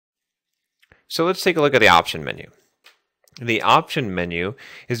So let's take a look at the option menu. The option menu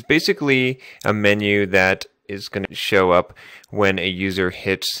is basically a menu that is going to show up when a user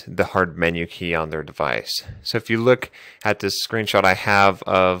hits the hard menu key on their device. So if you look at this screenshot I have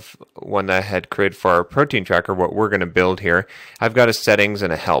of one that I had created for our protein tracker, what we're going to build here, I've got a settings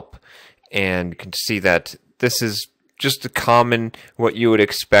and a help. And you can see that this is just the common, what you would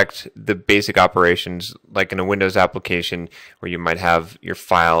expect, the basic operations like in a Windows application where you might have your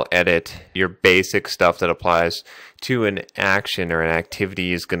file edit, your basic stuff that applies to an action or an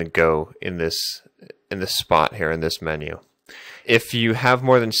activity is going to go in this spot here in this menu. If you have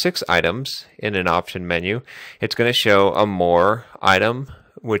more than 6 items in an option menu, it's going to show a more item,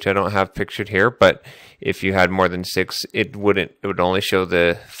 which I don't have pictured here, but if you had more than 6, it would only show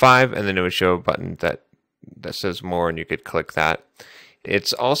the 5, and then it would show a button that says more, and you could click that.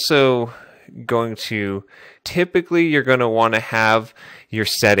 It's also going to, typically you're going to want to have your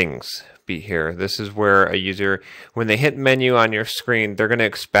settings be here. This is where a user, when they hit menu on your screen, they're going to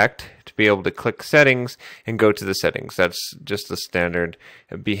expect to be able to click settings and go to the settings. That's just the standard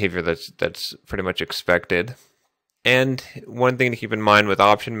behavior that's pretty much expected. And one thing to keep in mind with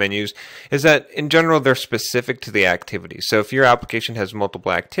option menus is that in general they're specific to the activity. So if your application has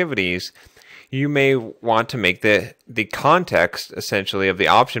multiple activities, you may want to make the context essentially of the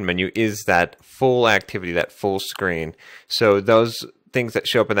option menu is that full activity, that full screen. So those things that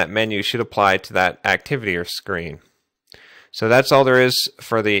show up in that menu should apply to that activity or screen. So that's all there is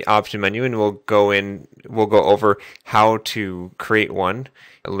for the option menu, and we'll go over how to create one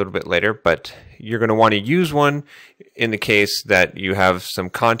a little bit later, but you're going to want to use one in the case that you have some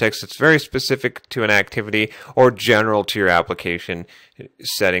context that's very specific to an activity or general to your application,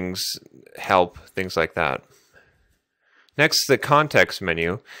 settings, help, things like that. Next, the context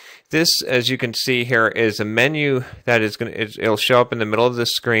menu. This, as you can see here, is a menu that it'll show up in the middle of the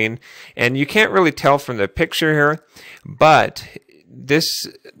screen, and you can't really tell from the picture here, but this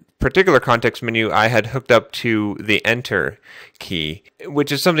particular context menu I had hooked up to the Enter key,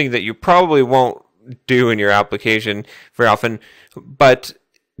 which is something that you probably won't do in your application very often, but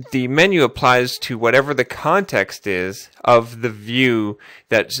the menu applies to whatever the context is of the view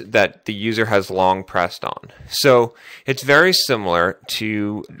that the user has long pressed on. So it's very similar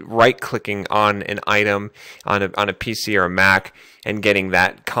to right-clicking on an item on a PC or a Mac and getting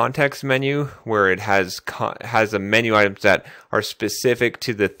that context menu where it has a menu items that are specific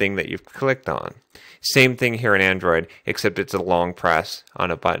to the thing that you've clicked on. Same thing here in Android, except it's a long press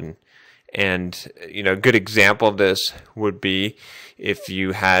on a button. And a good example of this would be if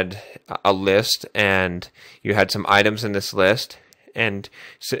you had a list and you had some items in this list, and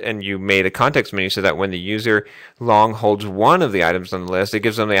you made a context menu so that when the user long holds one of the items on the list, it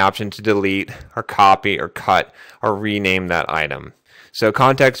gives them the option to delete or copy or cut or rename that item. So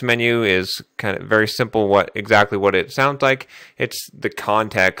context menu is kind of very simple, exactly what it sounds like. It's the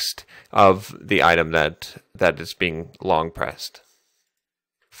context of the item that is being long pressed.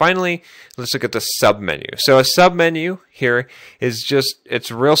 Finally, let's look at the submenu. So a submenu here is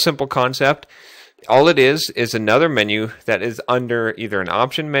it's a real simple concept. All it is another menu that is under either an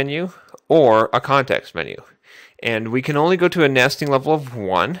option menu or a context menu. And we can only go to a nesting level of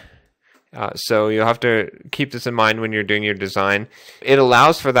 1. So you'll have to keep this in mind when you're doing your design. It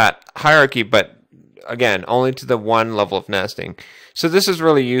allows for that hierarchy, but again, only to the 1 level of nesting. So this is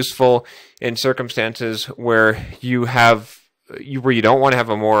really useful in circumstances where you don't want to have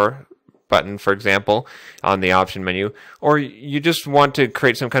a more button, for example, on the option menu, or you just want to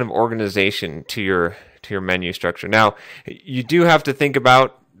create some kind of organization to your menu structure. Now, you do have to think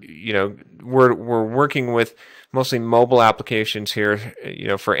about, we're working with mostly mobile applications here,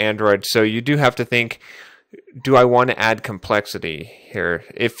 for Android. So you do have to think, do I want to add complexity here?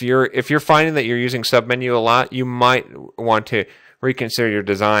 If you're finding that you're using submenu a lot, you might want to reconsider your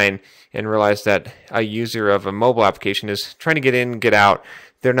design and realize that a user of a mobile application is trying to get in, get out.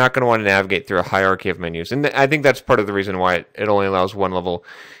 They're not going to want to navigate through a hierarchy of menus. And I think that's part of the reason why it only allows 1 level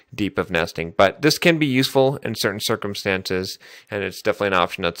deep of nesting. But this can be useful in certain circumstances, and it's definitely an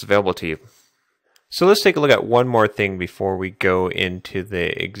option that's available to you. So let's take a look at one more thing before we go into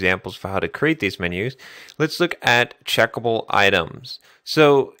the examples for how to create these menus. Let's look at checkable items.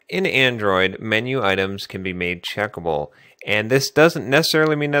 So in Android, menu items can be made checkable. And this doesn't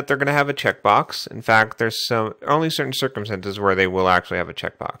necessarily mean that they're going to have a checkbox. In fact, there's only certain circumstances where they will actually have a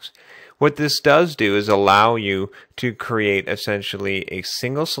checkbox. What this does do is allow you to create essentially a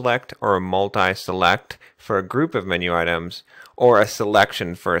single select or a multi-select for a group of menu items, or a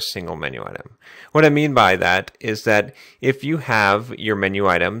selection for a single menu item. What I mean by that is that if you have your menu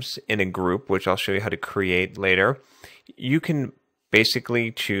items in a group, which I'll show you how to create later, you can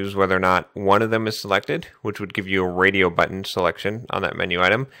basically choose whether or not one of them is selected, which would give you a radio button selection on that menu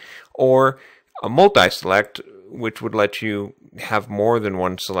item, or a multi-select, which would let you have more than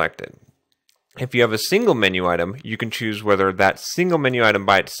one selected. If you have a single menu item, you can choose whether that single menu item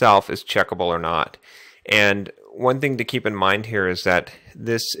by itself is checkable or not. And one thing to keep in mind here is that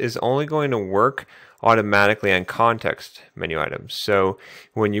this is only going to work automatically on context menu items. So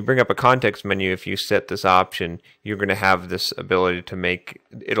when you bring up a context menu, if you set this option, you're going to have this ability to make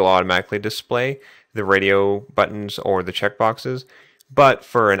it'll automatically display the radio buttons or the checkboxes. But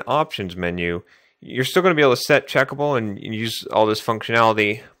for an options menu, you're still going to be able to set checkable and use all this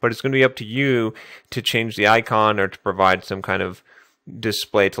functionality, but it's going to be up to you to change the icon or to provide some kind of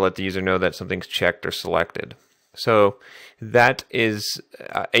display to let the user know that something's checked or selected. So that is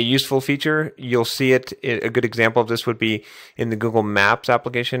a useful feature. You'll see it. A good example of this would be in the Google Maps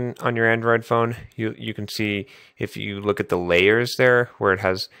application on your Android phone. You can see, if you look at the layers there, where it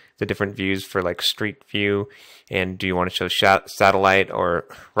has the different views for like street view, and do you want to show satellite or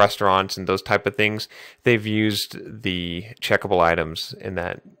restaurants and those type of things, they've used the checkable items in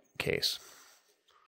that case.